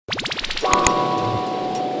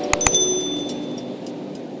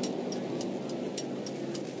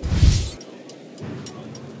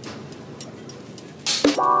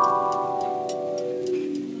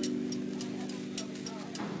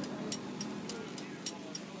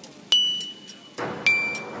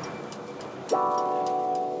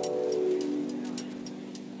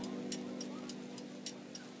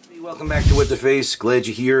Welcome back to With the Face. Glad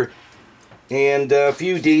you're here. And a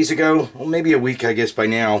few days ago, well, maybe a week, I guess by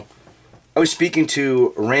now, I was speaking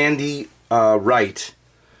to Randy Wright,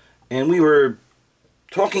 and we were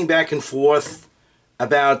talking back and forth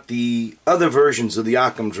about the other versions of the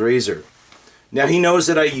Occam's razor. Now, he knows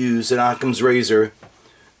that I use an Occam's razor,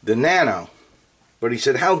 the Nano, but he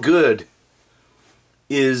said, how good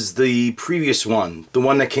is the previous one, the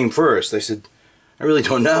one that came first? I said, I really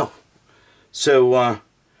don't know. So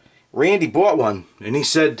Randy bought one, and he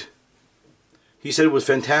said it was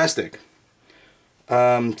fantastic.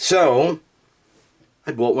 So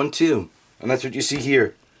I bought one too, and that's what you see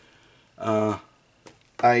here. I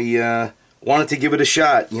wanted to give it a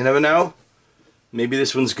shot. You never know, maybe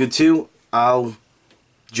this one's good too. I'll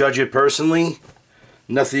judge it personally.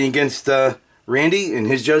 Nothing against Randy and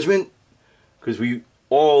his judgment, because we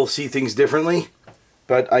all see things differently,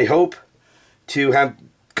 but I hope to have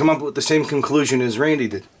come up with the same conclusion as Randy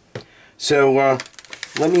did. So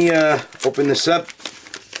let me open this up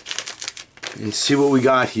and see what we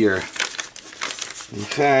got here. In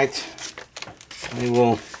fact, I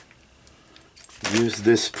will use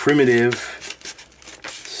this primitive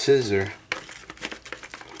scissor.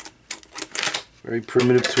 Very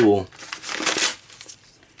primitive tool.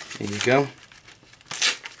 There you go.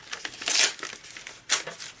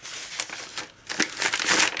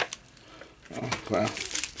 Oh, wow.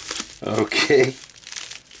 Okay.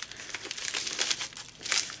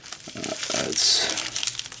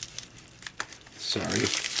 Sorry.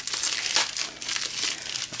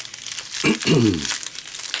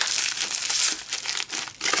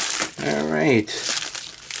 Alright.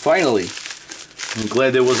 Finally. I'm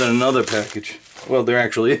glad there wasn't another package. Well, there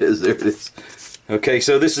actually is. There it is. Okay,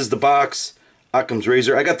 so this is the box. Occam's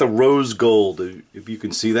razor. I got the rose gold, if you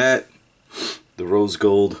can see that. The rose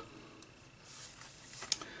gold.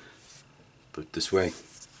 Put it this way.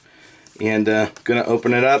 And gonna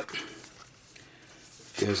open it up.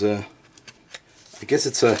 There's a, I guess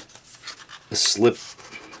it's a slip.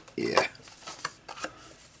 Yeah.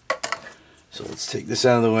 So let's take this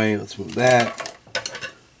out of the way. Let's move that.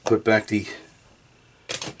 Put back the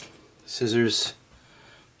scissors.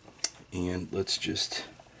 And let's just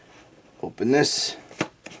open this.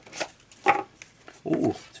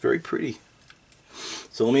 Ooh, it's very pretty.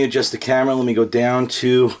 So let me adjust the camera. Let me go down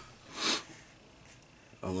to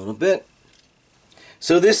a little bit.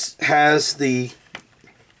 So this has the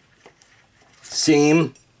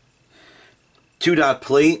same 2-dot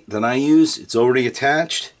plate that I use. It's already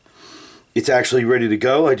attached. It's actually ready to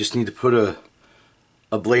go. I just need to put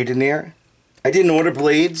a blade in there. I didn't order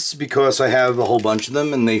blades because I have a whole bunch of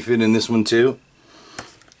them and they fit in this one too.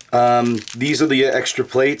 These are the extra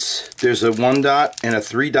plates. There's a 1-dot and a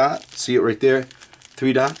 3-dot. See it right there?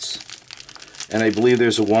 3 dots. And I believe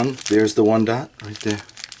there's a 1. There's the 1-dot right there.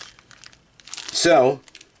 So,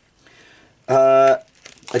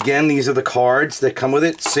 again, these are the cards that come with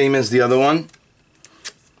it, same as the other one.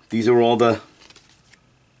 These are all the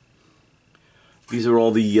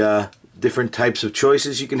different types of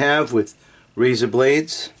choices you can have with razor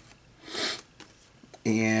blades.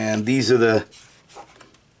 And these are the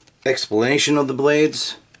explanation of the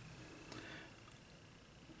blades.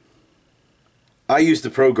 I use the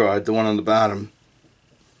Pro Guard, the one on the bottom.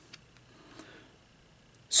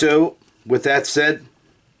 So, with that said,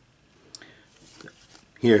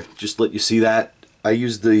 here, just let you see that. I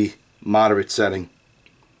use the moderate setting.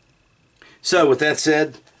 So, with that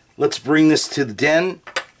said, let's bring this to the den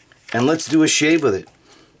and let's do a shave with it.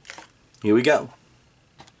 Here we go.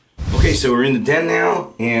 Okay, so we're in the den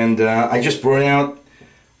now, and I just brought out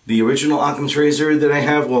the original Occam's razor that I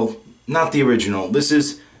have. Well, not the original. This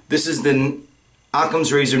is the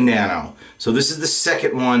Occam's razor Nano. So this is the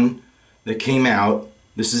second one that came out.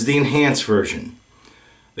 This is the enhanced version.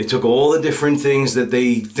 They took all the different things that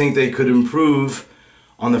they think they could improve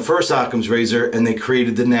on the first Occam's razor and they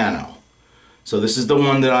created the Nano. So this is the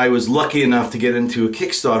one that I was lucky enough to get into a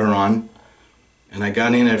Kickstarter on, and I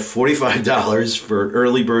got in at $45 for an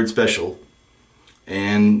early bird special.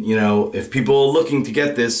 And you know, if people are looking to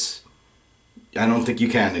get this, I don't think you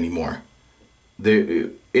can anymore.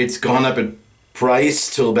 It's gone up in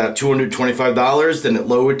price till about $225, then it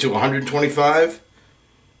lowered to $125.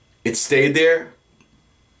 It stayed there,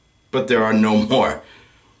 but there are no more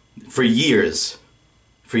for years.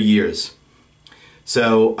 For years.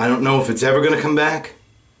 So I don't know if it's ever going to come back.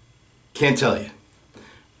 Can't tell you.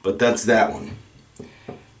 But that's that one.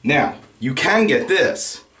 Now, you can get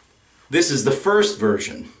this. This is the first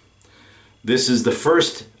version. This is the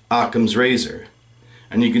first Occam's razor.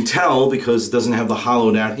 And you can tell because it doesn't have the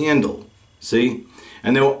hollowed out handle. See?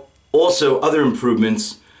 And there were also other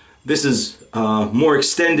improvements. This is more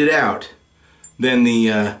extended out than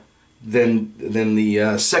the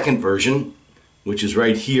second version, which is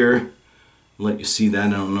right here. I'll let you see that. I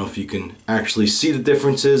don't know if you can actually see the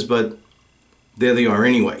differences, but there they are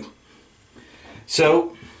anyway.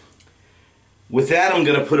 So with that, I'm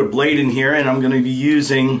going to put a blade in here, and I'm going to be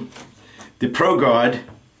using the Pro Guard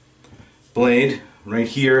blade right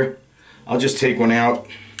here. I'll just take one out.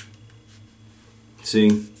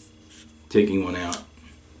 See? Taking one out.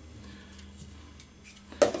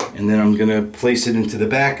 And then I'm going to place it into the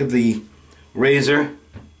back of the razor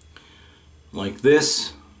like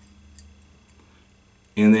this.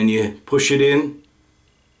 And then you push it in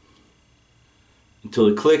until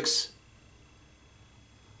it clicks.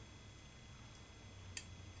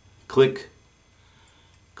 Click.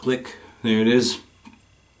 Click. There it is.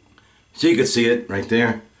 So you can see it right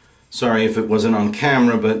there. Sorry if it wasn't on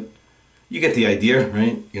camera, but you get the idea,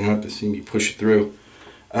 right? You don't have to see me push it through.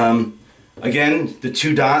 Again, the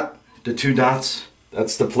two dots,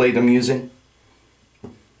 that's the plate I'm using.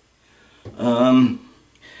 I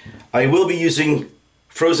will be using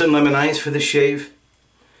frozen lemon ice for this shave.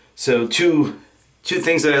 So two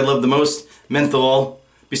things that I love the most: menthol,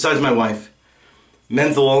 besides my wife,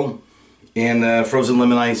 menthol and frozen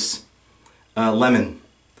lemon ice, lemon.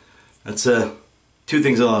 That's two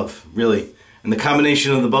things I love, really. And the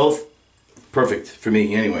combination of the both, perfect for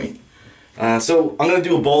me anyway. So I'm going to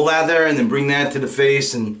do a bowl lather and then bring that to the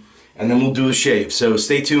face, and then we'll do a shave. So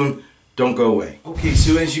stay tuned, don't go away. Okay,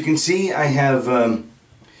 so as you can see, I have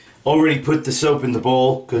already put the soap in the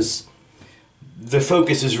bowl because the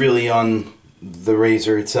focus is really on the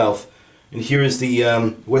razor itself. And here is the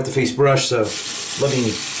wet the face brush, so let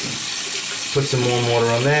me put some warm water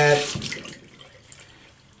on that.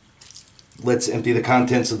 Let's empty the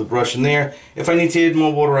contents of the brush in there. If I need to add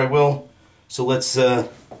more water, I will. So let's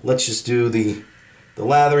just do the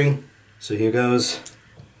lathering. So here goes.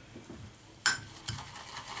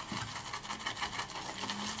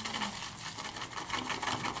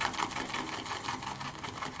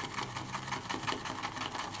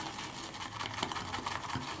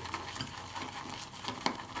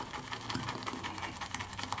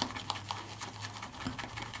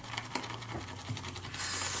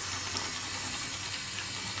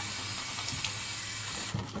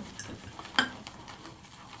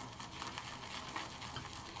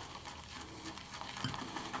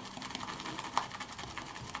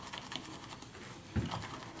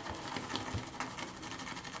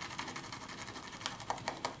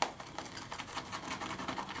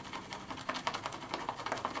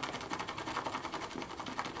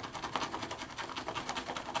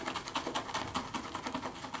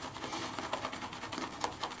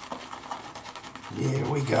 Here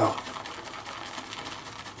we go.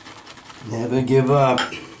 Never give up.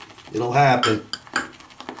 It'll happen.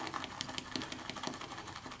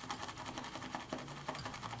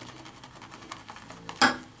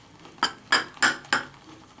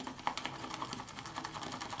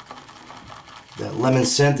 That lemon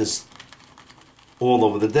scent is all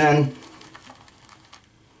over the den.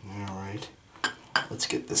 Alright, let's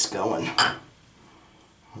get this going.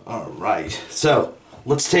 Alright, so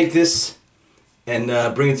let's take this and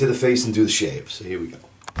bring it to the face and do the shave. So here we go.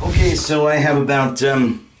 Okay, so I have about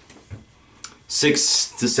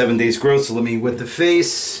 6 to 7 days growth, so let me wet the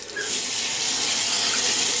face.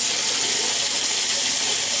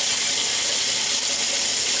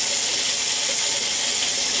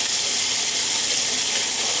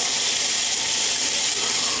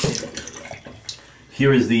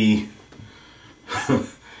 Here is the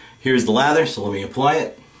here's the lather, so let me apply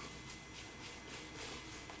it.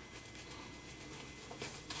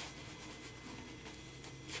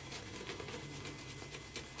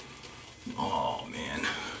 Oh man,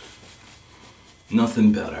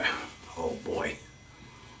 nothing better. Oh boy.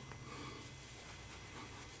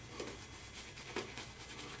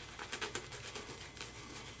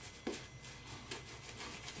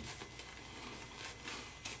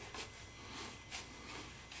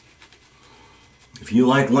 If you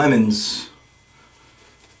like lemons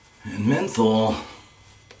and menthol,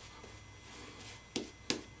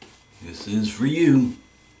 this is for you.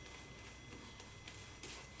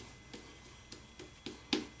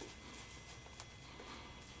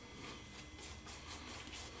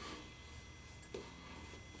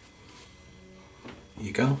 Here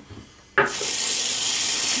you go.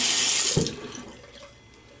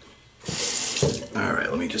 Alright,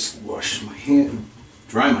 let me just wash my hand,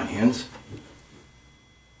 dry my hands.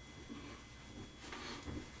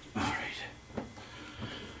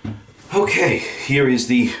 Okay, here is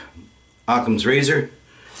the Occam's razor.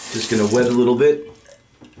 Just gonna wet a little bit.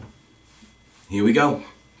 Here we go.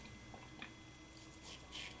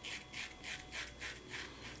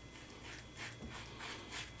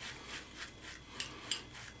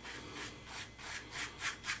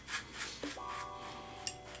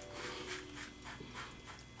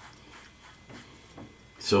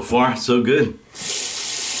 So far, so good.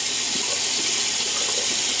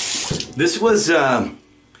 This was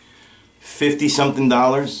 $50-something. I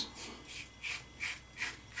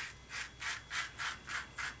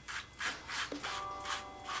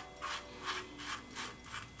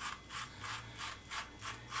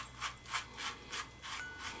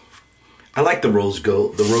like the rose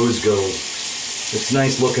gold. It's a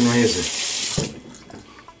nice looking razor.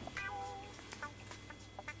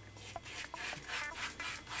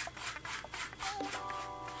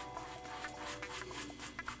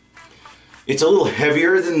 It's a little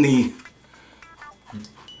heavier than the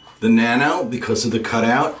Nano because of the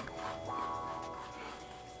cutout,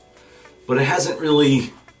 but it hasn't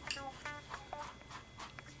really,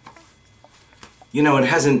 you know, that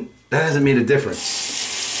hasn't made a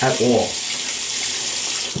difference at all.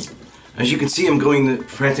 As you can see, I'm going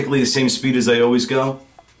practically the same speed as I always go.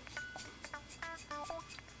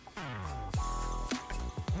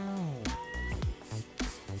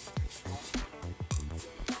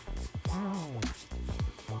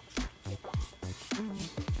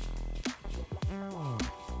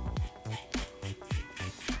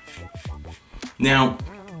 Now,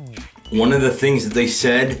 one of the things that they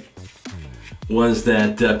said was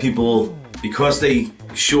that people, because they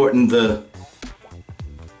shortened the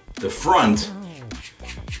front,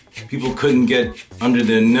 people couldn't get under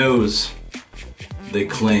their nose, they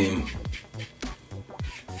claim.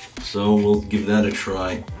 So we'll give that a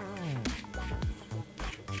try.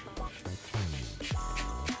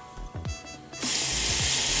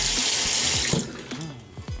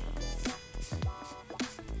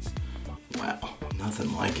 Wow,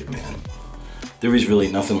 nothing like it, man. There is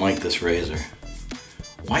really nothing like this razor.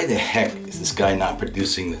 Why the heck is this guy not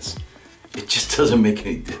producing this? It just doesn't make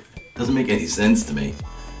any sense to me.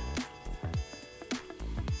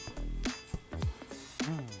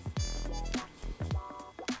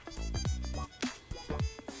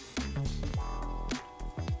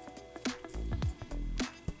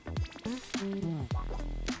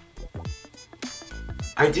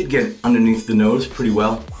 I did get underneath the nose pretty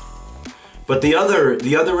well, but the other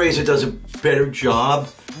razor does a better job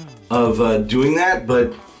of doing that.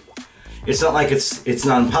 But it's not like it's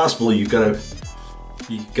not impossible. You gotta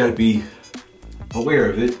be aware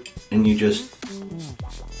of it, and you just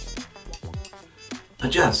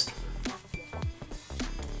adjust.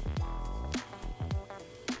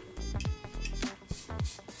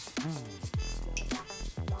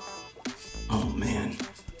 Oh man,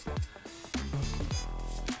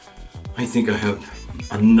 I think I have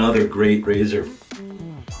another great razor.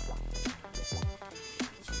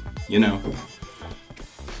 You know,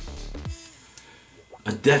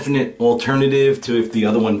 a definite alternative to if the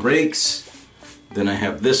other one breaks. Then I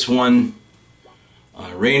have this one.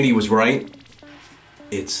 Randy was right.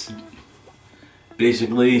 It's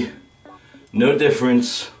basically no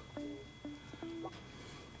difference.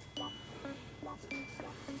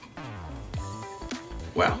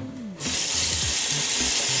 Wow.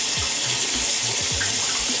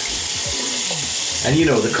 And you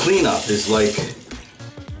know, the cleanup is like,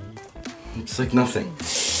 it's like nothing.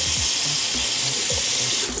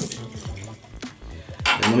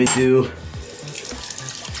 And let me do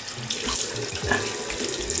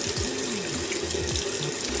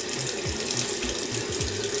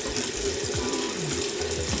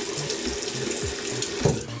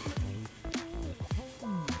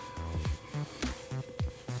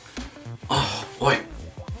oh boy,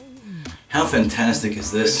 how fantastic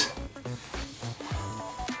is this?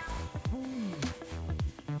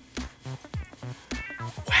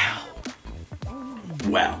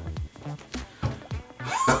 Wow.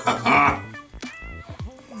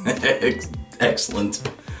 Excellent.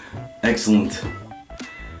 Excellent.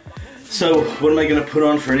 So, what am I going to put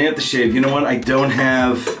on for an aftershave? You know what? I don't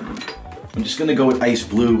have... I'm just going to go with Ice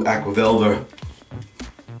Blue Aqua Velva.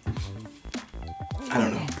 I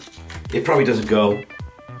don't know. It probably doesn't go,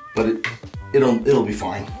 but it'll be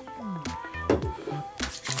fine.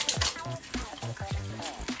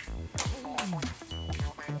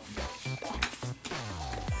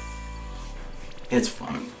 It's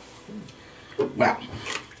fine. Wow.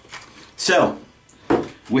 So,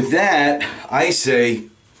 with that, I say,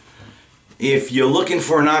 if you're looking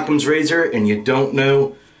for an Occam's razor and you don't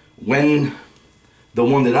know when the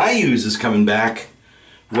one that I use is coming back,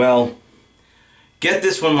 well, get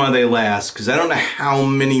this one while they last, because I don't know how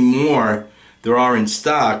many more there are in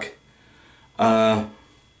stock.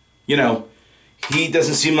 You know, he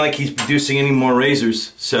doesn't seem like he's producing any more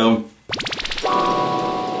razors, so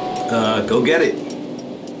go get it.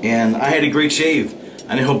 And I had a great shave,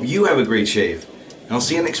 and I hope you have a great shave. And I'll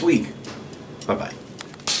see you next week. Bye-bye.